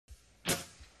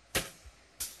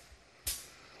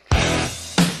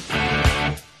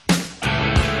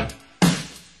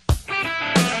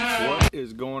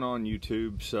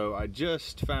YouTube. So I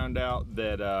just found out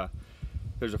that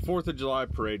there's a 4th of July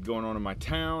parade going on in my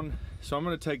town. So I'm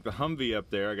gonna take the Humvee up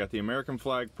there. I got the American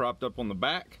flag propped up on the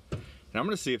back, and I'm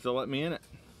gonna see if they'll let me in it.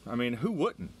 I mean, who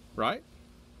wouldn't, right?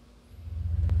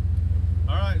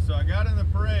 All right, so I got in the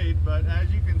parade, but as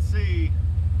you can see,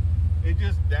 it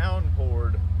just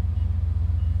downpoured.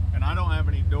 And I don't have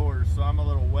any doors, so I'm a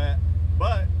little wet.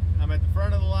 But I'm at the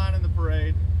front of the line in the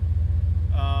parade.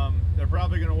 They're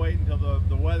probably gonna wait until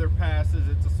the weather passes.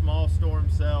 It's a small storm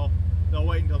cell. They'll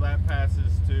wait until that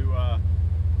passes to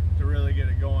really get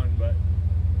it going. But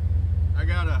I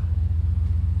got a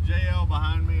JL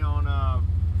behind me on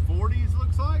 40s,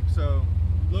 looks like, so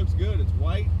it looks good. It's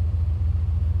white.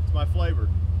 It's my flavor.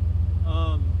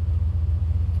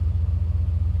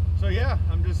 So yeah,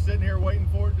 I'm just sitting here waiting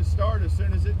for it to start. As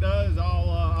soon as it does,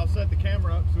 I'll set the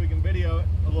camera up so we can video it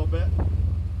a little bit.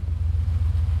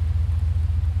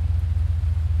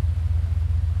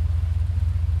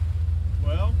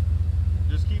 Well,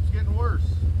 it just keeps getting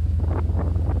worse.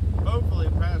 Hopefully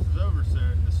it passes over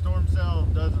soon. The storm cell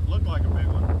doesn't look like a big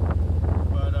one,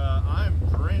 but I'm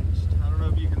drenched. I don't know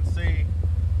if you can see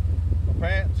my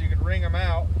pants. You can wring them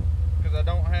out because I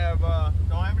don't have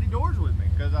any doors with me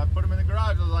because I put them in the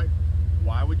garage. I was like,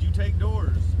 why would you take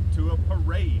doors to a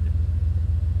parade?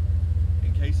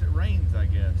 In case it rains, I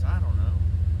guess. I don't know.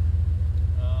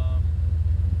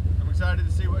 I'm excited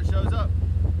to see what shows up.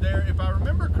 There, if I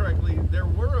remember correctly, there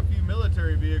were a few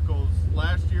military vehicles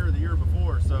last year or the year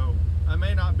before, so I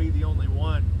may not be the only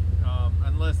one,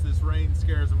 unless this rain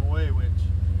scares them away, which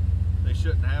they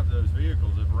shouldn't have those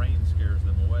vehicles if rain scares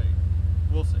them away.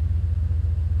 We'll see.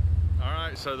 All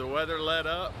right, so the weather let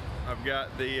up. I've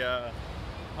got the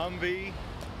Humvee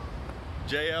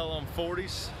JL on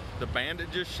 40s. The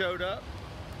Bandit just showed up.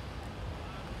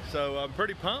 So I'm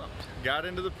pretty pumped. Got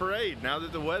into the parade. Now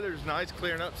that the weather's nice,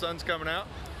 clearing up, sun's coming out,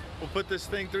 we'll put this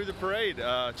thing through the parade.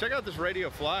 Check out this radio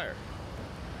flyer.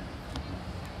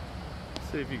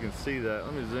 Let's see if you can see that.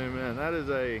 Let me zoom in. That is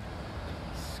a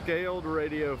scaled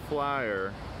radio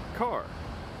flyer car.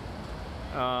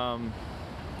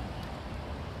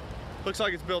 Looks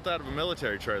like it's built out of a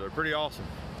military trailer. Pretty awesome.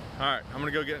 All right, I'm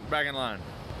gonna go get back in line.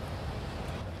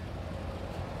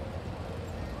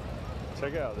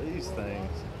 Check out these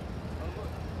things.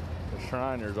 The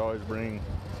Shriners always bring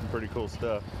some pretty cool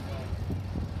stuff.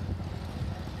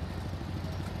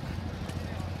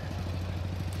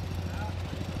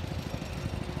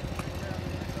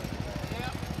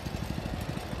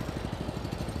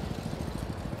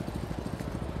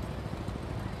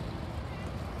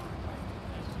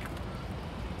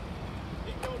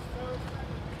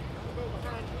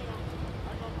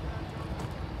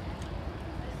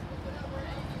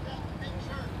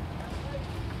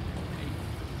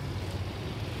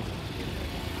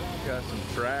 Got some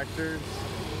tractors,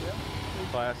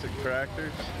 classic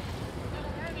tractors.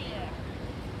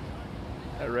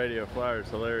 That radio flyer is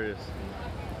hilarious.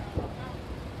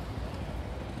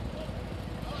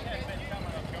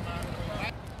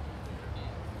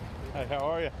 Hey, how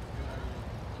are you?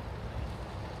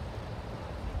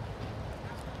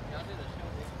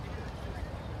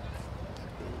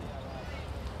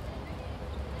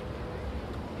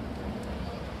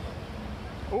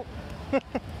 Oh.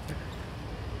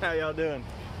 How y'all doing?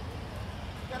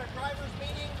 Got a driver's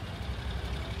meeting.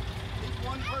 It's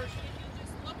one person. If you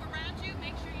just look around you,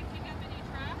 make sure you pick up any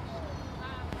trash.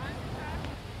 Trash.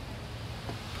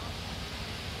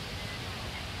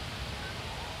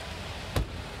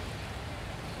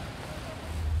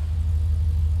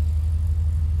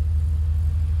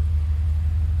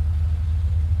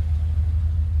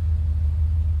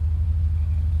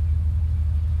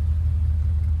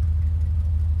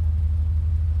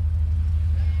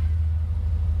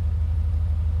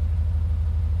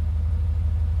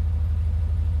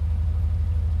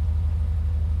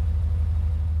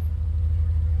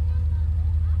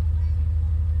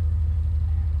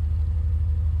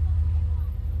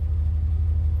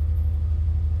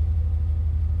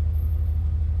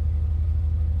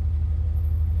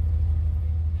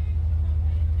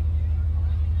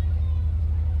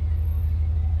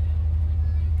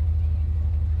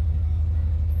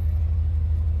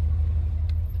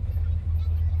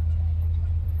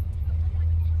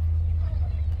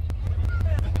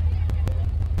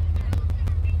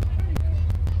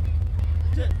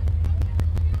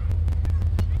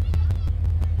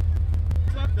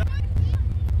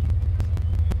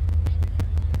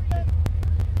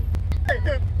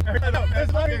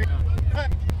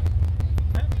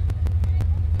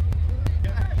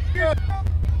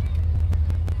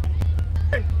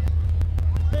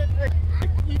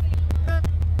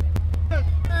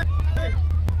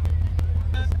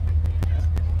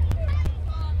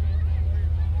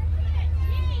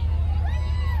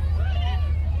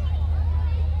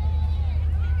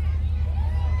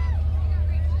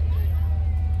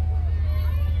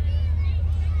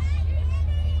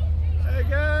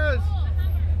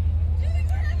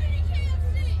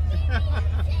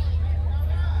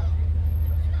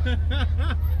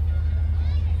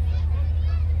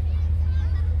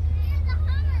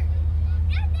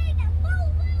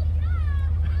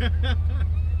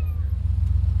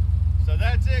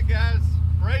 that's it, guys.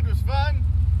 Parade was fun.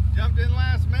 Jumped in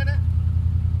last minute.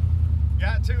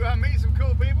 Got to meet some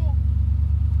cool people.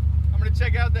 I'm gonna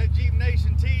check out that Jeep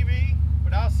Nation TV,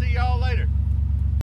 but I'll see y'all later.